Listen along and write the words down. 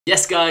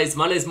Yes guys,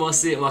 my name is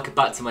Mossy and welcome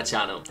back to my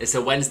channel. It's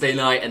a Wednesday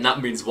night and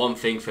that means one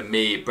thing for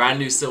me. Brand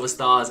new Silver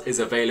Stars is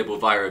available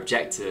via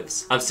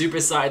objectives. I'm super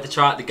excited to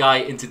try out the guy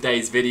in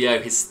today's video.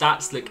 His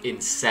stats look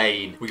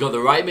insane. We got the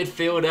right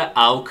midfielder,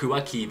 Al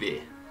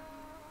Kuwaykibi.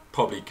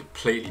 Probably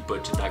completely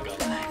butchered that guy's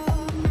name.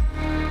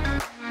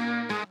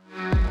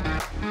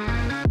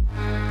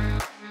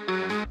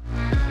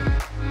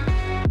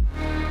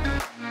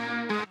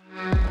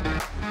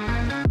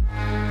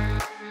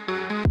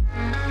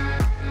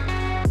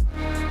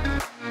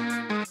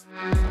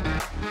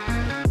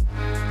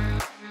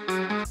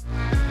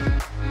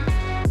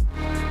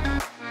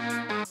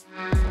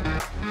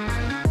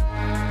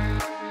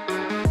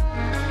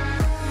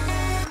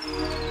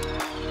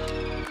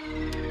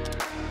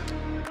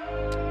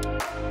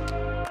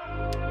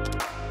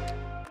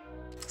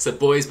 So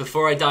boys,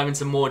 before I dive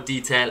into more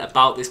detail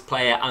about this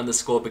player and the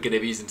squad we're going to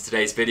be using in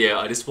today's video,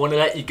 I just want to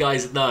let you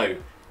guys know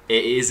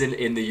it isn't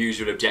in the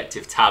usual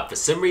objective tab. For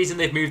some reason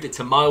they've moved it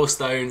to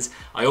milestones.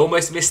 I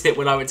almost missed it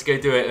when I went to go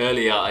do it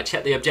earlier. I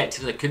checked the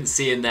objectives, I couldn't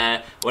see in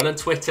there. Went on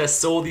Twitter,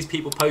 saw these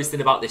people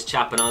posting about this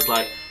chap and I was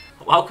like,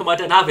 how come I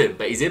don't have him?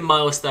 But he's in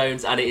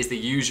milestones and it is the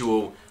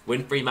usual.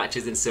 Win 3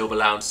 matches in Silver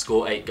Lounge,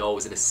 score 8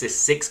 goals and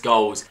assist 6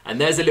 goals. And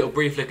there's a little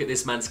brief look at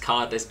this man's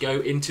card. Let's go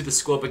into the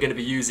squad we're going to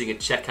be using and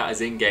check out his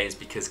in-games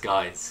because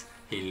guys,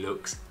 he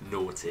looks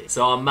naughty.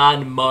 So our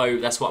man Mo,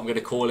 that's what I'm going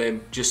to call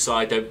him, just so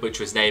I don't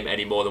butcher his name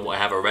any more than what I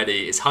have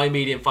already, is high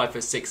medium,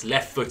 5'6",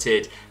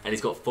 left-footed, and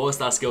he's got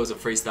 4-star skills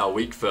and 3-star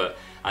weak foot.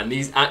 And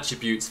these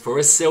attributes for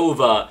a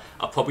silver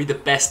are probably the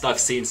best I've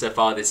seen so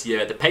far this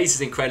year. The pace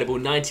is incredible,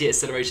 98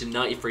 acceleration,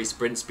 93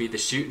 sprint speed. The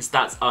shooting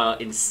stats are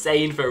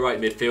insane for a right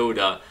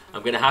midfielder.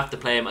 I'm going to have to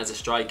play him as a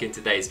striker in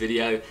today's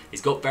video.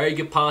 He's got very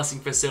good passing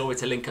for silver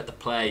to link up the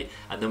play.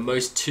 And the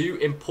most two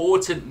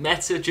important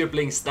meta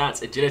dribbling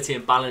stats, agility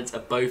and balance, are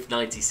both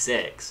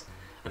 96.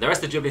 And the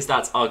rest of the dribbling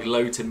stats are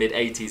low to mid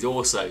 80s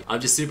also.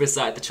 I'm just super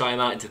excited to try him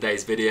out in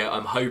today's video.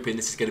 I'm hoping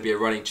this is going to be a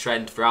running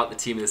trend throughout the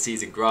team of the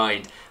season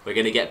grind. We're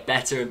going to get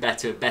better and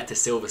better and better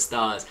silver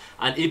stars.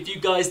 And if you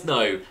guys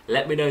know,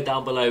 let me know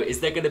down below, is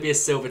there going to be a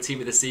silver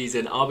team of the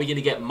season? Are we going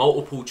to get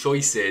multiple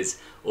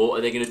choices? Or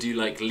are they going to do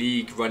like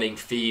league running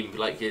theme,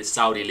 like the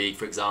Saudi League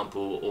for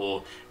example,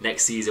 or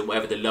next season,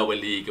 whatever the lower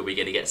league, are we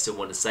going to get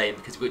someone the same?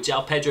 Because we've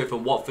got João Pedro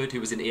from Watford, who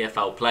was an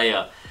EFL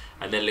player.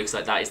 And then it looks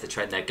like that is the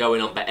trend they're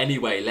going on. But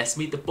anyway, let's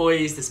meet the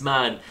boys. This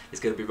man is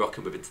going to be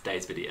rocking with in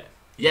today's video.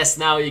 Yes,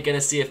 now you're going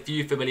to see a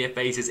few familiar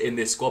faces in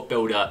this squad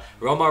builder.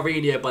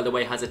 Romarinho, by the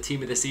way, has a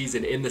team of the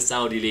season in the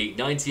Saudi League,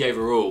 90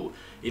 overall.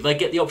 If I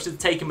get the option to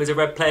take him as a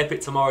red player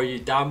pick tomorrow, you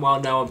damn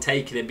well know I'm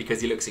taking him because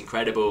he looks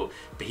incredible.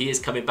 But he is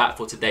coming back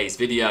for today's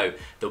video.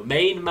 The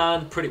main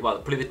man,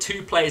 probably the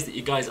two players that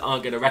you guys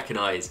aren't going to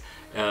recognise.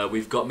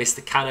 We've got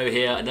Mr. Cano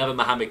here, another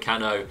Mohamed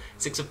Cano,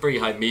 6'3"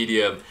 high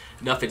medium.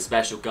 Nothing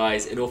special,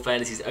 guys. In all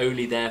fairness, he's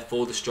only there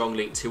for the strong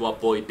link to our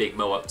boy Big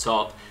Mo up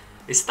top.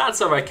 His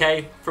stats are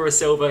okay for a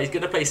silver. He's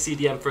going to play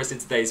CDM for us in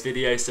today's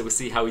video, so we'll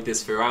see how he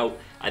does throughout.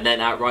 And then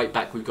at right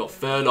back, we've got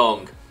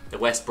Furlong, the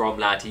West Brom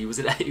lad. He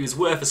was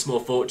worth a small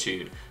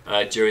fortune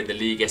during the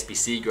League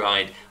SBC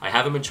grind. I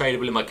have him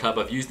untradeable in my club.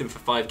 I've used him for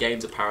 5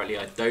 games apparently.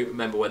 I don't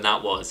remember when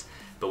that was.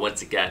 But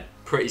once again,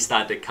 pretty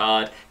standard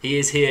card. He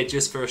is here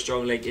just for a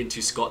strong link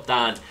into Scott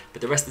Dan.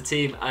 But the rest of the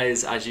team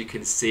is, as you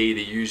can see,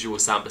 the usual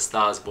Samba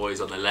Stars boys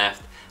on the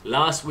left.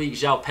 Last week,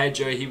 João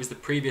Pedro, he was the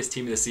previous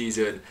team of the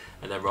season.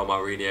 And then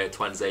Romarinho,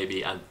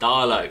 Twanzebe and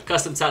Darlow.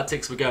 Custom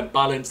tactics, we're going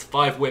balanced,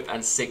 5 width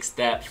and 6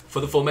 depth.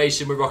 For the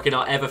formation, we're rocking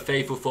our ever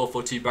faithful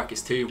 4-4-2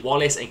 brackets 2.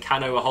 Wallace and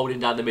Cano are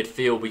holding down the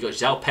midfield. We got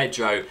João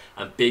Pedro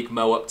and Big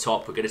Mo up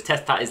top. We're going to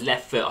test out his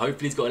left foot.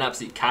 Hopefully he's got an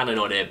absolute cannon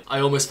on him.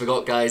 I almost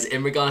forgot, guys,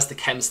 in regards to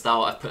chem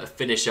style, I've put a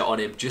finisher on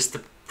him just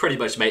to pretty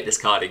much make this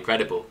card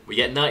incredible. We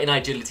get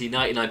 99 agility,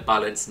 99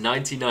 balance,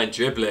 99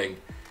 dribbling.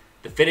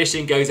 The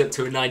finishing goes up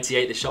to a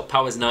 98, the shot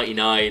power is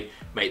 99.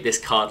 Mate, this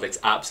card looks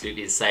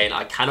absolutely insane.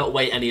 I cannot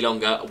wait any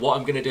longer. What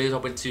I'm going to do is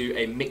hop into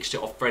a mixture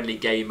of friendly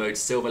game modes,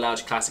 Silver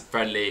Lounge Classic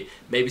friendly,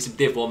 maybe some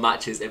Div 1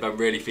 matches if I'm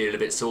really feeling a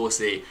bit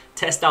saucy.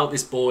 Test out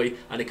this boy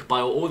and I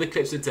compile all the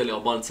clips into a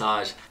little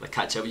montage. I'll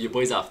catch up with you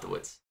boys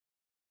afterwards.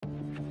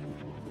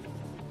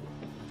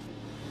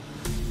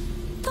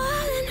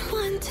 Fallen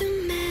one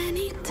too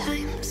many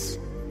times,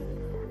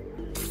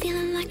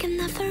 feeling like it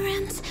never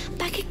ends.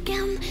 Back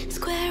again,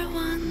 square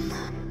one.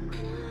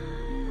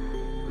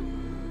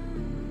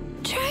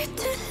 Tried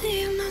to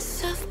leave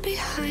myself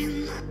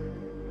behind,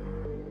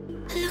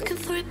 looking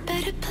for a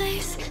better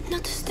place,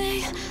 not to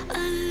stay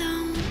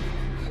alone.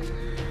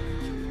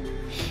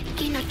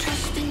 Gain our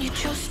trust and you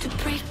chose to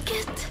break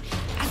it.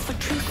 Ask for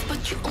truth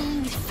but you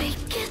only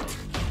fake it.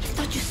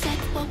 Thought you said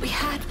what we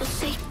had was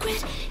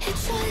sacred.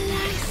 It's all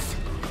lies,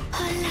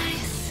 all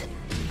lies.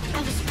 I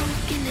was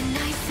broken and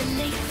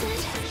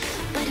isolated,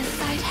 but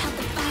inside held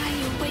the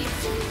fire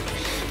waiting.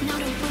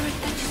 Not a word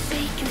that you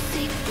say can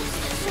save this,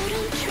 so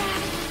don't try,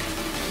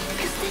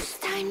 'cause this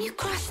time you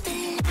crossed the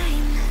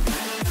line.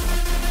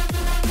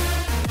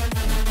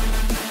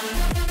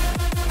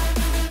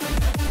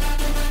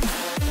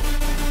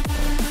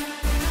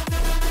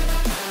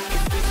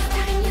 This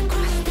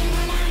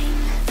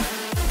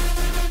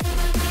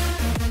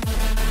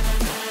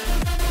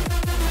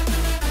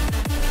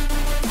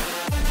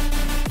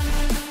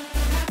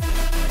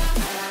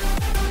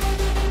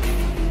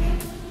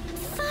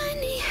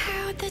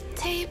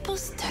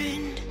tables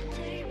turned.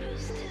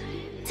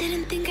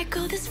 Didn't think I'd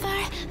go this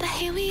far, but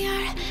here we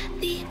are,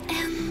 the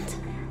end.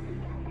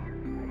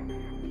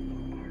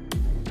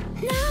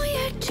 Now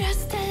you're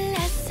just a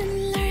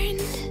lesson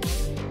learned,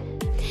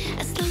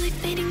 a slowly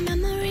fading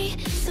memory,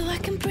 so I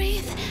can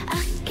breathe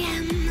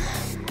again.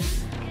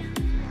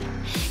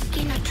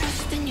 Gain our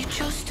trust and you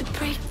chose to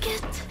break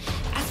it.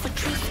 Ask for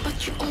truth,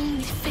 but you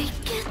only fake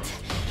it.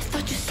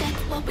 Thought you said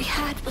what we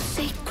had was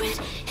sacred.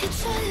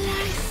 It's all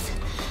lies,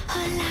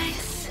 all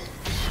lies.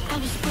 I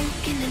was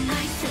broken and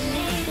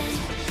isolated,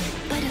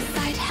 but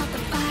inside held the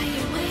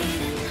fire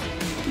waiting.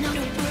 Not a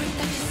word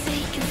that you say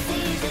can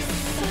save this,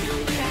 so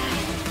don't cry,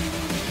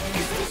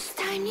 'cause this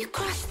time you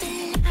crossed the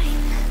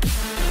line.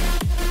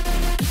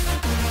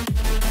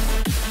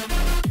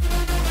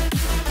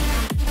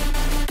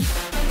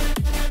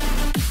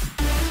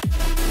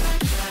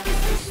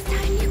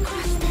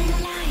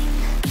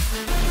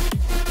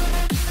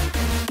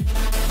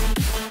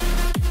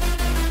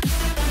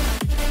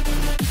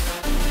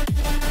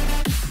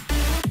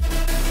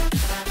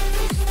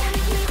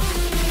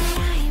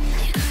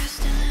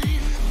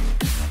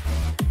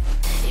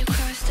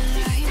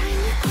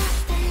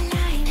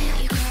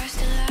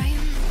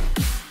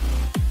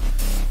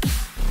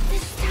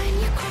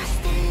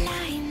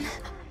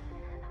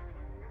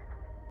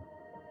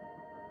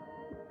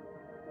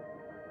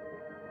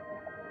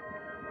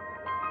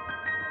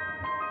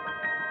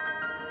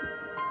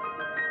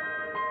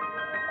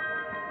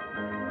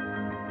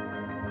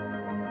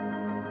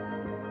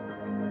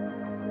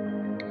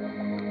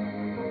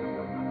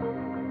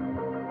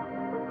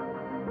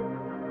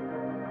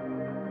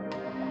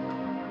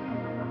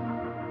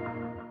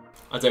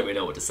 I don't really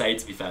know what to say,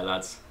 to be fair,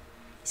 lads.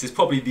 This is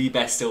probably the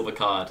best silver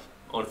card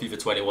on FIFA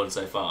 21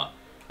 so far.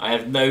 I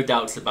have no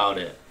doubts about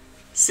it.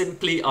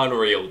 Simply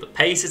unreal. The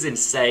pace is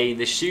insane.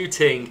 The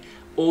shooting,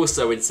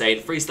 also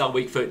insane. Freestyle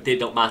weak foot did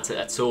not matter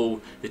at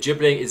all. The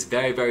dribbling is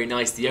very, very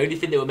nice. The only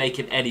thing that will make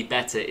him any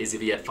better is if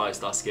he had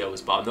 5-star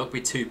skills, but I'm not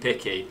going to be too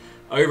picky.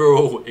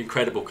 Overall,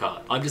 incredible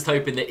card. I'm just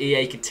hoping that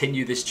EA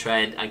continue this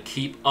trend and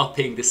keep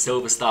upping the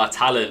silver star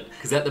talent,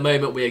 because at the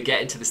moment we are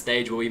getting to the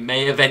stage where we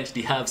may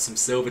eventually have some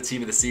silver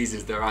team of the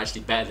seasons that are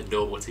actually better than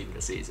normal team of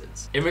the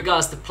seasons. In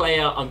regards to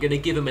player, I'm going to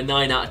give him a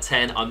 9 out of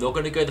 10. I'm not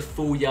going to go the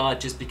full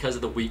yard just because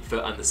of the weak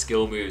foot and the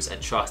skill moves,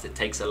 and trust, it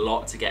takes a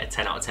lot to get a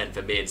 10 out of 10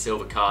 for me in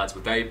silver cards.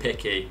 We're very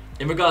picky.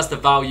 In regards to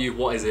value,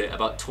 what is it?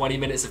 About 20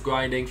 minutes of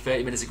grinding,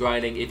 30 minutes of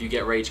grinding if you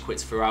get rage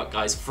quits throughout,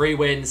 guys. 3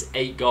 wins,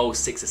 8 goals,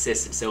 6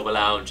 assists in Silver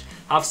Lounge.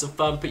 Have some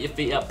fun, put your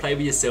feet up, play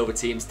with your silver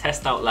teams,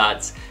 test out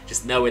lads,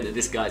 just knowing that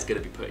this guy's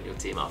going to be putting your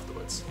team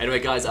afterwards. Anyway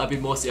guys, I've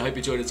been Morsey, I hope you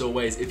enjoyed as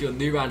always. If you're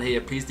new around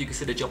here, please do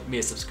consider dropping me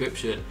a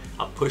subscription.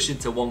 I'm pushing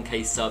to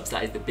 1k subs,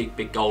 that is the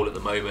big goal at the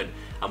moment.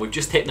 And we've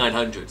just hit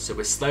 900, so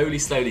we're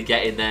slowly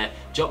getting there.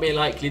 Drop me a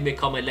like, leave me a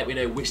comment, let me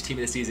know which team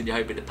of the season you're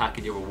hoping to pack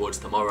in your rewards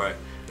tomorrow.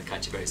 I'll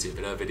catch you very soon for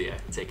another video.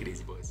 Take it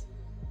easy, boys.